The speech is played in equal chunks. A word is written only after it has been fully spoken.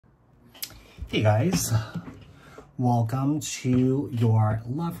Hey guys, welcome to your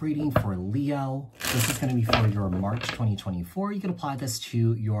love reading for Leo. This is going to be for your March 2024. You can apply this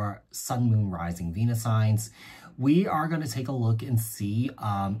to your Sun, Moon, Rising, Venus signs. We are going to take a look and see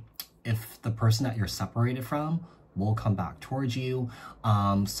if the person that you're separated from will come back towards you.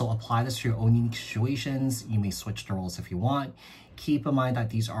 So apply this to your own unique situations. You may switch the roles if you want. Keep in mind that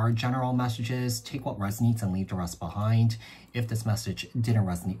these are general messages. Take what resonates and leave the rest behind. If this message didn't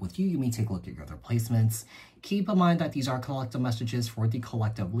resonate with you, you may take a look at your other placements. Keep in mind that these are collective messages for the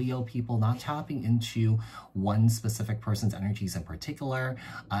collective Leo people, not tapping into one specific person's energies in particular.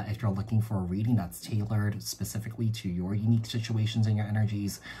 If you're looking for a reading that's tailored specifically to your unique situations and your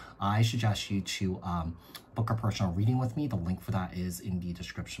energies, I suggest you to book a personal reading with me. The link for that is in the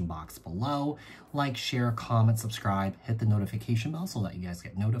description box below. Like, share, comment, subscribe, hit the notification bell so that you guys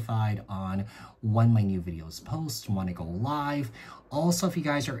get notified on when my new videos post, when I go live. Also, if you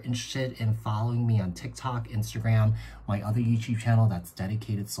guys are interested in following me on TikTok, Instagram, my other YouTube channel that's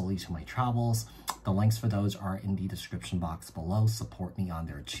dedicated solely to my travels, the links for those are in the description box below. Support me on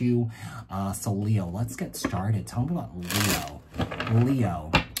there too. So Leo, let's get started. Tell me about Leo.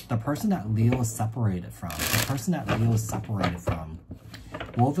 Leo, the person that Leo is separated from. The person that Leo is separated from.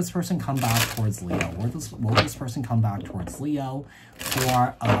 Will this person come back towards Leo? Will this person come back towards Leo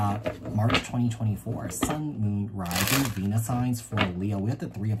for March 2024? Sun, Moon, Rising, Venus signs for Leo. We have the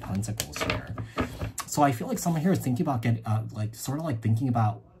Three of Pentacles here. So I feel like someone here is thinking about getting, thinking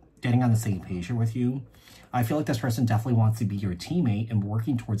about getting on the same page here with you. I feel like this person definitely wants to be your teammate and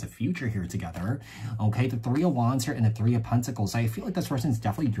working towards a future here together. Okay, the Three of Wands here and the Three of Pentacles. I feel like this person is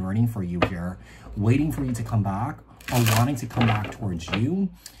definitely yearning for you here, waiting for you to come back or wanting to come back towards you.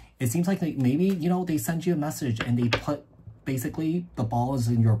 It seems like maybe, you know, they send you a message and they put basically the ball is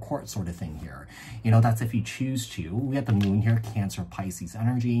in your court sort of thing here. You know, that's if you choose to. We have the Moon here, Cancer, Pisces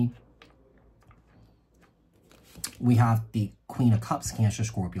energy. We have the Queen of Cups, Cancer,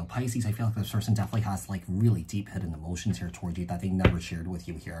 Scorpio, Pisces. I feel like this person definitely has like really deep hidden emotions here toward you that they never shared with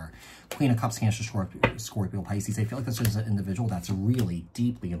you here. Queen of Cups, Cancer, Scorpio, Pisces. I feel like this is an individual that's really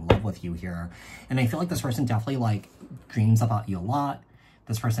deeply in love with you here. And I feel like this person definitely like dreams about you a lot.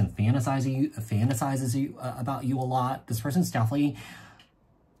 This person fantasizes about you a lot. This person's definitely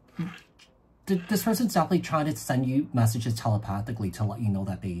trying to send you messages telepathically to let you know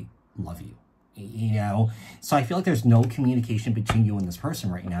that they love you. You know, so I feel like there's no communication between you and this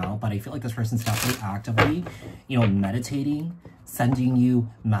person right now, but I feel like this person's definitely actively, you know, meditating, sending you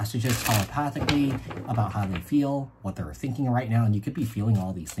messages telepathically about how they feel, what they're thinking right now, and you could be feeling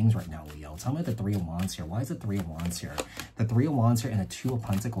all these things right now, Leo. Tell me the Three of Wands here. Why is the Three of Wands here? The Three of Wands here and the Two of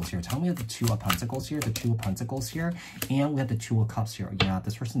Pentacles here. Tell me the Two of Pentacles here, the Two of Pentacles here, and we have the Two of Cups here. Yeah,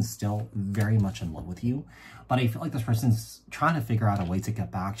 this person's still very much in love with you, but I feel like this person's trying to figure out a way to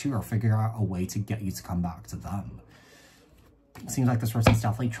get back to you or figure out a way to get you to come back to them. It seems like this person's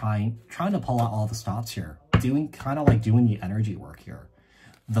definitely trying to pull out all the stops here, doing the energy work here.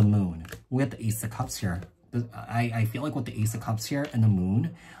 The Moon, we have the Ace of Cups here. I feel like with the Ace of Cups here and the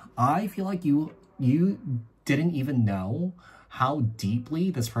Moon, I feel like you didn't even know how deeply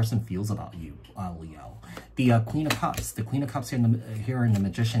this person feels about you, Leo. The Queen of Cups, here in the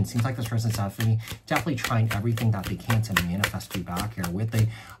Magician, seems like this person's definitely trying everything that they can to manifest you back here with the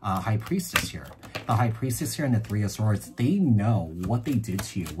High Priestess here. The High Priestess here and the Three of Swords, they know what they did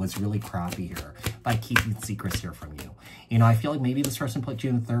to you was really crappy here by keeping secrets here from you. You know, I feel like maybe this person put you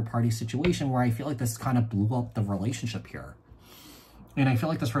in a third-party situation where I feel like this kind of blew up the relationship here. And I feel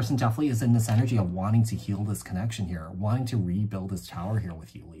like this person definitely is in this energy of wanting to heal this connection here, wanting to rebuild this tower here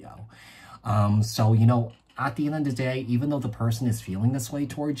with you, Leo. So, you know, at the end of the day, even though the person is feeling this way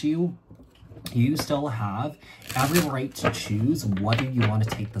towards you, you still have every right to choose whether you want to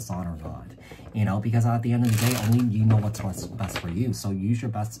take this on or not. You know, because at the end of the day, only you know what's best for you. So use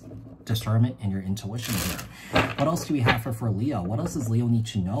your best discernment and your intuition here. What else do we have for Leo? What else does Leo need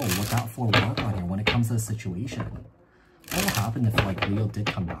to know? Look out for work on here when it comes to the situation. What will happen if, like, Leo did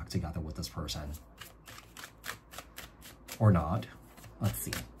come back together with this person? Or not? Let's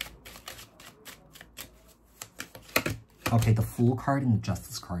see. Okay, the Fool card and the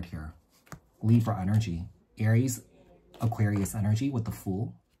Justice card here. Libra energy. Aries, Aquarius energy with the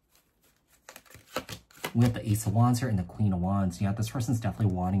Fool. We have the Ace of Wands here and the Queen of Wands. Yeah, this person's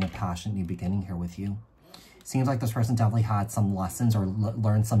definitely wanting a passionate new beginning here with you. Seems like this person definitely had some lessons or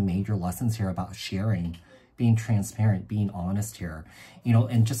learned some major lessons here about sharing, being transparent, being honest here, you know,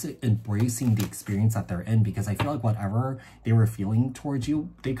 and just embracing the experience that they're in, because I feel like whatever they were feeling towards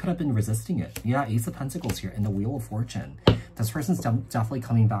you, they could have been resisting it. Yeah, Ace of Pentacles here and the Wheel of Fortune. This person's definitely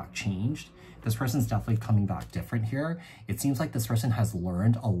coming back changed, This person's definitely coming back different here. It seems like this person has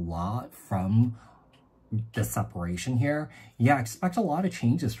learned a lot from this separation here. Yeah, expect a lot of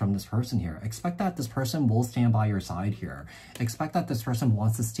changes from this person here. Expect that this person will stand by your side here. Expect that this person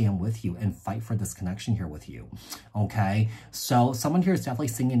wants to stand with you and fight for this connection here with you. Okay, so someone here is definitely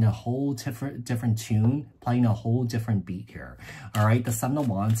singing a whole different tune, playing a whole different beat here. All right, the Seven of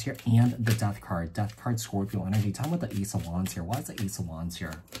Wands here and the Death card. Death card, Scorpio energy. Tell me about the Ace of Wands here. Why is the Ace of Wands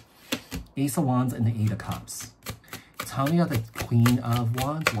here? Ace of Wands and the Eight of Cups. Tell me about the Queen of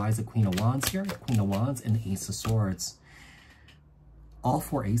Wands. Why is the Queen of Wands here? Queen of Wands and the Ace of Swords. All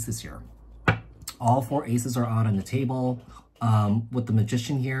four aces here. All four aces are out on the table. With the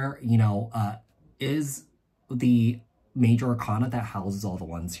Magician here, you know, is the major arcana that houses all the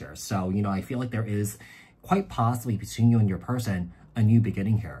ones here. So, you know, I feel like there is quite possibly between you and your person a new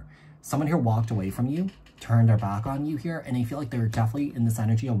beginning here. Someone here walked away from you, turned their back on you here, and I feel like they're definitely in this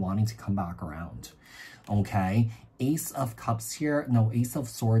energy of wanting to come back around. Okay, Ace of Cups here, no, Ace of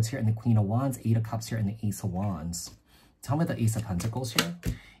Swords here, and the Queen of Wands, Eight of Cups here, and the Ace of Wands. Tell me the Ace of Pentacles here.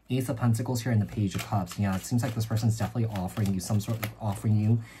 Ace of Pentacles here, and the Page of Cups. Yeah, it seems like this person's definitely offering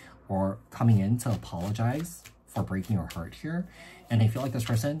you or coming in to apologize for breaking your heart here. And I feel like this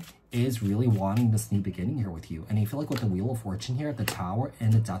person is really wanting this new beginning here with you. And I feel like with the Wheel of Fortune here, the Tower,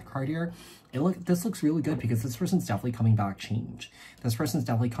 and the Death card here, this looks really good because this person's definitely coming back changed. This person's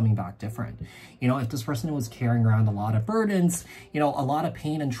definitely coming back different. You know, if this person was carrying around a lot of burdens, you know, a lot of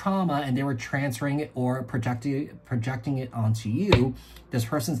pain and trauma, and they were transferring it or projecting it onto you, this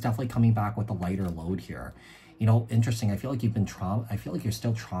person's definitely coming back with a lighter load here. You know, interesting. I feel like you've been I feel like you're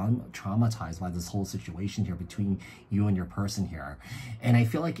still traumatized by this whole situation here between you and your person here. And I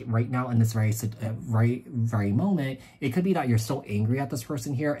feel like right now in this very moment, it could be that you're still angry at this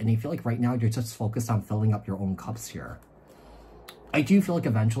person here. And I feel like right now you're just focused on filling up your own cups here. I do feel like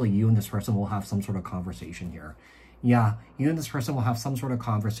eventually you and this person will have some sort of conversation here. Yeah, you and this person will have some sort of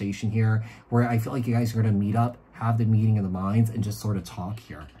conversation here where I feel like you guys are going to meet up, have the meeting of the minds, and just sort of talk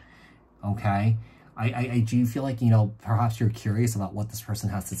here. Okay? I do feel like, you know, perhaps you're curious about what this person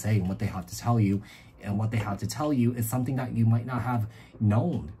has to say and what they have to tell you. And what they have to tell you is something that you might not have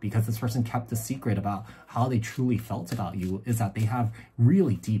known because this person kept the secret about how they truly felt about you, is that they have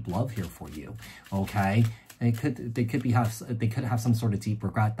really deep love here for you. Okay? And they could have some sort of deep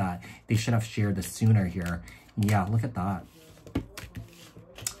regret that they should have shared this sooner here. Yeah, look at that.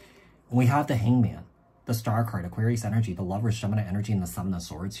 We have the Hangman, the Star card, Aquarius energy, the Lovers, Gemini energy, and the Seven of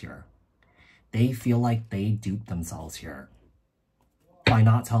Swords here. They feel like they duped themselves here by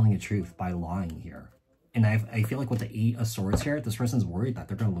not telling the truth, by lying here. And I feel like with the Eight of Swords here, this person's worried that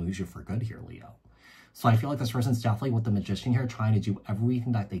they're going to lose you for good here, Leo. So I feel like this person's definitely with the Magician here trying to do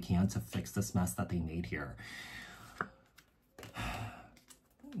everything that they can to fix this mess that they made here.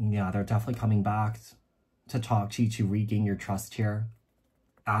 Yeah, they're definitely coming back to talk to you, to regain your trust here.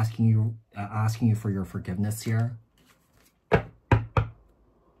 Asking you for your forgiveness here.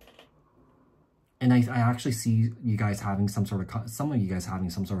 And I actually see you guys having some of you guys having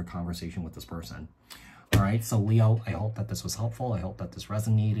some sort of conversation with this person. All right, so Leo, I hope that this was helpful. I hope that this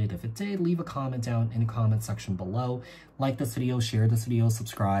resonated. If it did, leave a comment down in the comment section below. Like this video, share this video,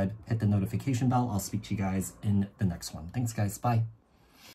 subscribe, hit the notification bell. I'll speak to you guys in the next one. Thanks, guys. Bye.